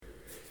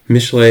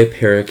Mishlei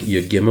Perik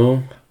Yud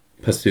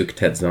Pasuk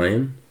Tet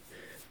Zayin,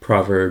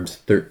 Proverbs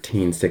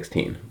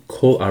 13:16.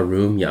 Kol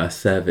Arum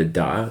Ya'ase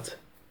B'da'at,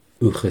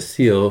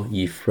 Uchasiel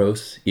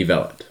Yifros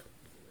Ivelet.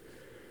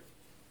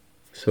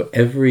 So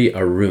every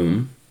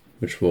Arum,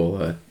 which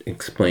we'll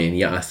explain,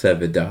 Ya'ase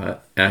B'da'at,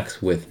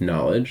 acts with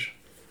knowledge.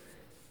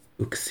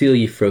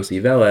 Uksil Yifros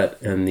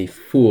Ivelet, and the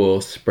fool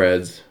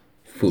spreads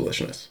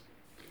foolishness.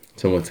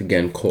 So once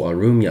again, Kol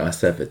Arum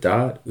Ya'ase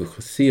B'da'at,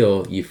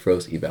 Uchasiel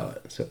Yifros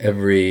Ivelet. So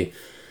every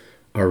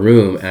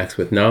Arum acts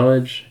with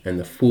knowledge, and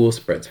the fool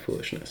spreads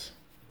foolishness.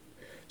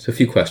 So a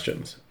few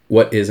questions.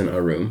 What is an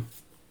Arum?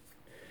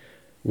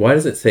 Why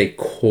does it say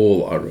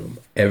Kol Arum,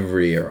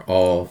 every or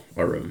all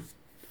Arum?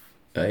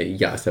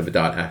 Ya'ase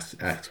B'da'at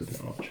acts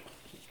with knowledge.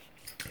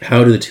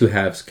 How do the two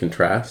halves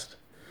contrast?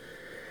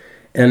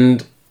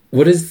 And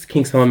what is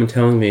King Solomon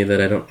telling me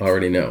that I don't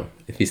already know?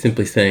 If he's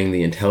simply saying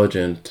the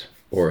intelligent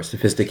or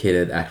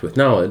sophisticated act with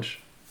knowledge,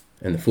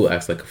 and the fool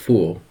acts like a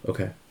fool,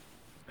 okay,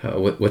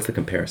 what's the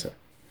comparison?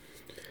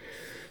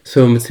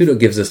 So Metzudat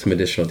gives us some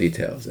additional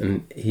details,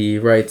 and he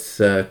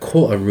writes,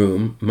 Kol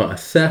Arum,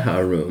 מעשה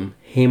הערום,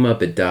 hema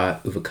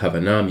b'da'at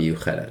וכוונה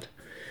מיוחדת.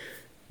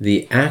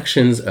 The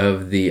actions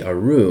of the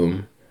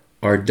Arum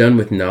are done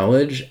with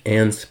knowledge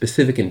and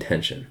specific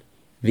intention.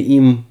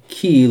 V'im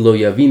ki lo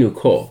yavinu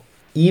kol,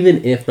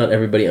 even if not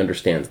everybody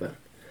understands them.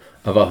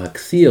 Aval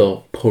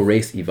הכסיל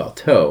פורש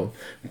איוולתו,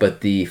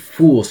 but the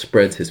fool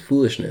spreads his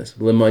foolishness.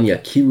 למען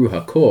יכירו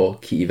הכל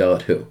כי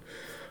איוולת הוא.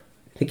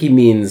 I think he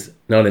means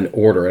not in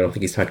order. I don't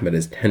think he's talking about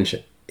his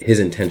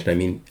intention.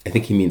 I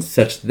think he means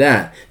such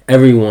that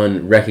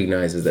everyone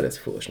recognizes that it's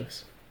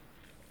foolishness.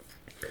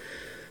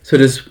 So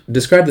to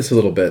describe this a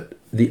little bit,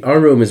 the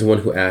Arum is one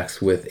who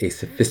acts with a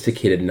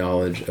sophisticated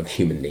knowledge of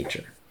human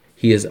nature.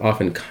 He is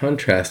often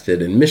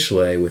contrasted in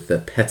Mishlei with the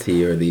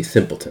Peti, or the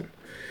simpleton.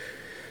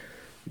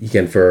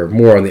 Again, for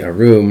more on the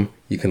Arum,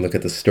 you can look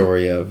at the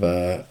story of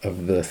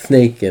the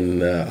snake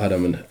in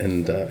Adam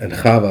and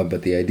Chava,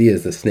 but the idea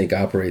is the snake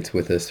operates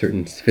with a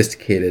certain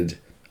sophisticated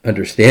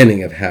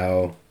understanding of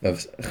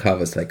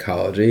Chava's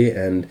psychology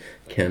and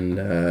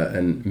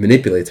and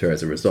manipulates her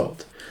as a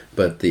result.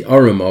 But the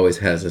Arum always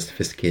has a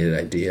sophisticated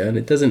idea, and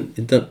I don't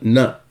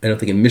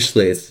think in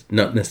Mishlei it's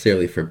not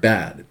necessarily for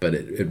bad, but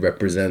it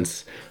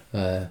represents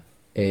a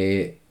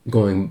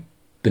going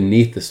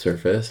beneath the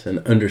surface and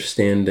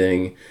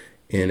understanding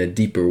in a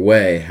deeper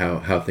way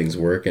how things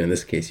work, and in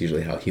this case,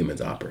 usually how humans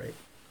operate.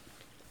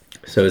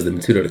 So as the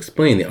Metzudot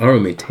explain, the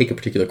Arum may take a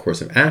particular course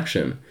of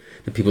action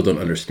that people don't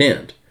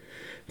understand.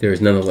 There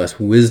is nonetheless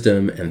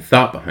wisdom and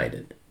thought behind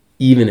it,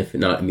 even if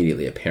not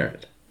immediately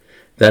apparent.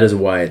 That is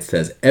why it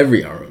says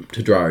every Arum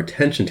to draw our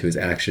attention to his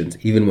actions,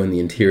 even when the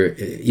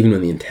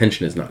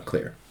intention is not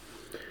clear.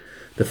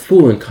 The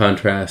fool, in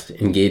contrast,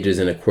 engages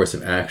in a course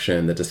of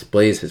action that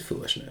displays his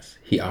foolishness.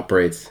 He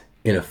operates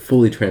in a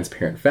fully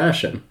transparent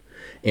fashion,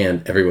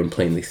 and everyone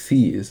plainly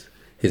sees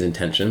his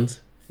intentions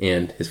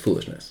and his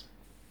foolishness.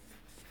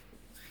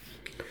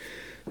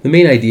 The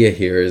main idea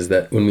here is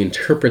that when we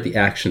interpret the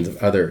actions of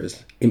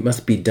others, it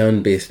must be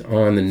done based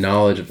on the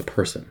knowledge of the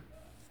person.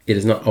 It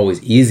is not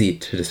always easy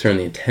to discern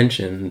the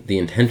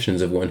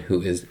intentions of one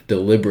who is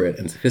deliberate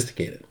and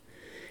sophisticated.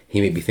 He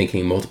may be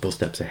thinking multiple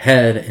steps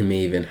ahead and may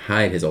even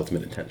hide his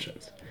ultimate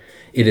intentions.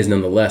 It is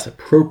nonetheless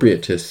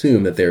appropriate to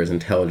assume that there is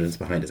intelligence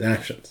behind his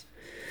actions.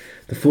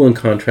 The fool, in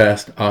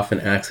contrast, often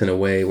acts in a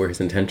way where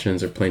his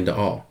intentions are plain to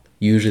all,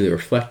 usually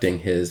reflecting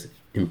his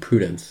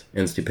imprudence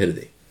and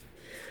stupidity.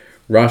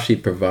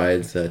 Rashi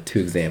provides two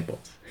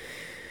examples.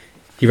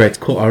 He writes,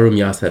 Kol Arum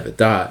Ya'ase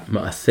B'da'at,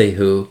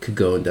 מעשהו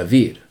כגון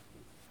David,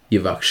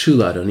 יבקשו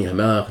לאדוני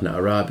המלך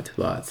נערה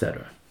בתולה,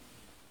 etc.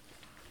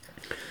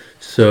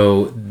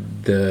 So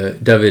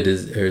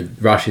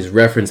Rashi is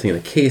referencing the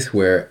case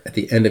where at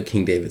the end of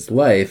King David's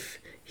life,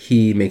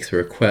 he makes a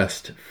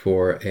request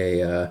for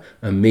a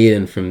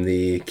maiden from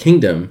the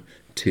kingdom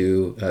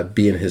to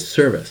be in his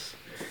service.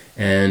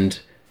 And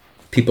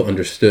people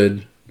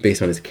understood,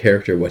 based on his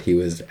character, what he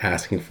was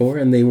asking for,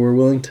 and they were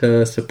willing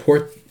to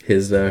support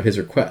his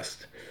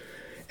request.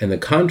 And the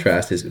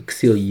contrast is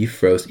Uksil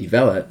Yifros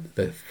Ivelet,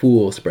 the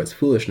fool spreads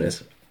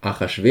foolishness.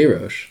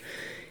 Achashverosh,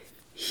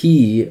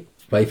 he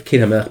vayifked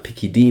hamelech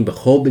pikidim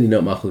b'chol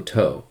b'ninot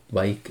malchuto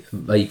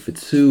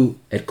vayikvetzu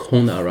et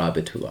kol na'ara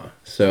betula.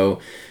 So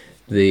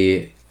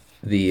the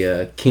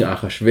King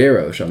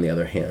Achashverosh, on the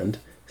other hand,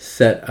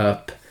 set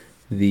up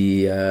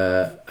he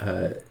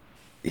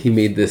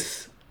made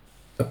this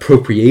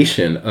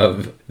appropriation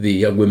of the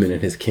young women in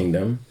his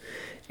kingdom,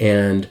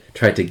 and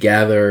tried to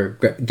gather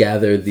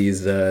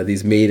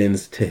these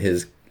maidens to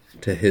his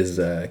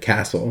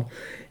castle,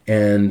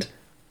 and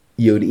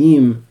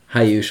Yodim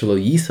hayu shelo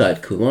yisa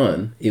et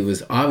kulan. It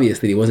was obvious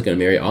that he wasn't going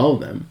to marry all of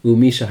them.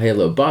 Umisha haya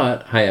lo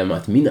bat haya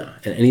matmina,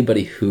 and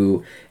anybody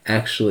who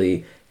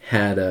actually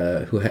had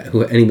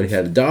anybody who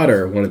had a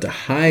daughter wanted to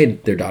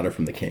hide their daughter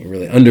from the king,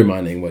 really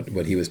undermining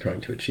what he was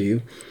trying to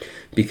achieve,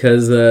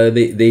 because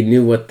they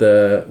knew what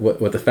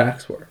the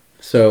facts were.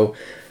 So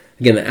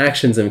again, the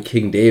actions of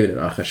King David and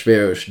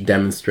Achashverosh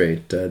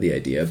demonstrate the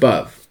idea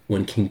above.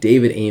 when King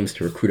David aims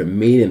to recruit a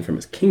maiden from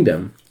his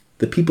kingdom,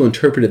 the people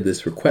interpreted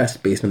this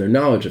request based on their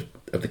knowledge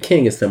of the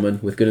king as someone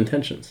with good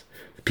intentions.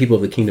 The people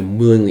of the kingdom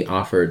willingly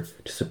offered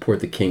to support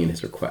the king in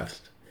his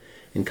request.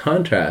 In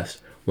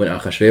contrast, when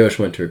Achashverosh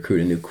went to recruit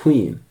a new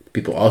queen,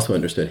 people also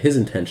understood his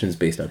intentions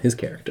based on his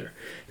character.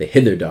 They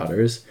hid their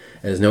daughters,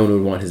 as no one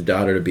would want his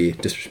daughter to be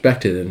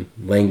disrespected and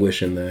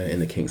languish in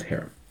the king's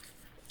harem.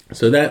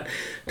 So that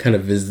kind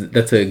of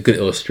that's a good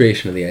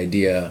illustration of the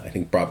idea, I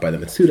think, brought by the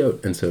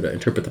Metzudot. And so to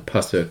interpret the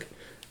pasuk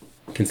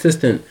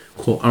consistent,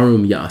 kol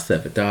Arum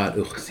ya'ase b'da'at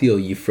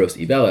uchsil yifros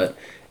ivelet,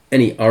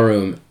 any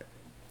Arum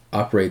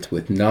operates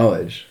with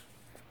knowledge,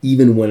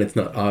 even when it's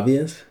not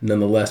obvious.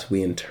 Nonetheless,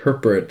 we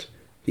interpret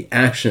the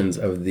actions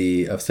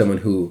of someone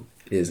who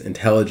is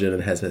intelligent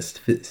and has a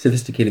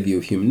sophisticated view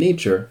of human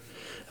nature.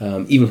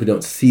 Even if we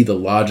don't see the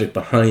logic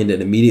behind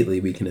it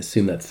immediately, we can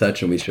assume that's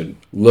such, and we should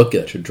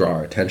draw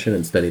our attention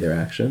and study their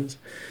actions.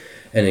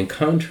 And in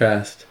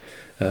contrast,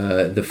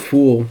 the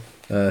fool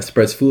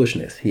spreads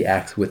foolishness. He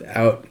acts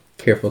without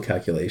careful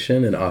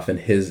calculation, and often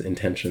his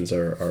intentions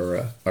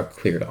are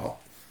clear to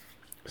all.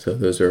 So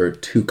those are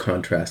two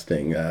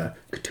contrasting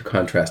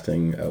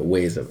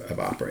ways of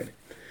operating.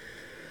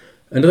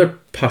 Another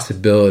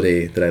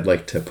possibility that I'd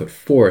like to put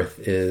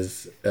forth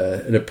is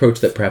an approach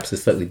that perhaps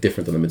is slightly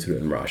different than the Metzudot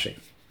and Rashi.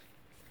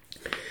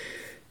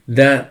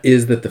 That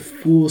is that the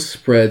fool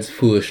spreads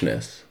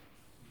foolishness.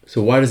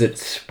 So why does it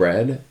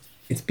spread?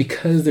 It's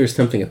because there's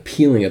something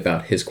appealing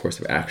about his course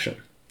of action.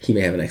 He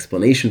may have an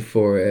explanation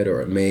for it, or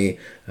it may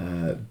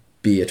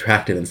be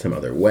attractive in some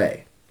other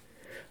way.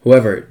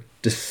 However,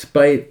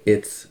 despite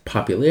its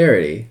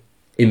popularity,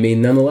 it may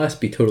nonetheless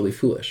be totally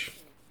foolish.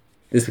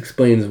 This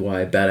explains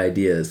why bad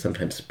ideas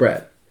sometimes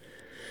spread.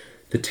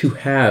 The two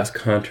halves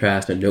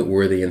contrast a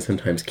noteworthy and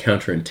sometimes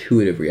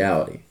counterintuitive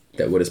reality,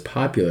 that what is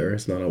popular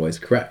is not always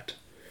correct.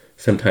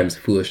 Sometimes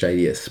foolish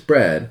ideas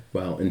spread,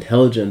 while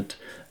intelligent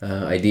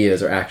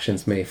ideas or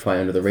actions may fly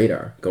under the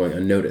radar, going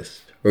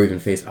unnoticed, or even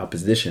face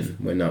opposition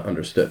when not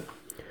understood.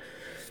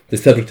 The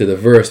subject of the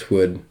verse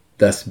would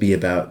thus be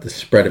about the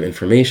spread of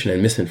information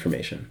and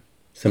misinformation.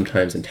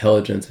 Sometimes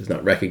intelligence is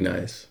not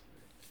recognized,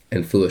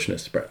 and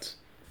foolishness spreads.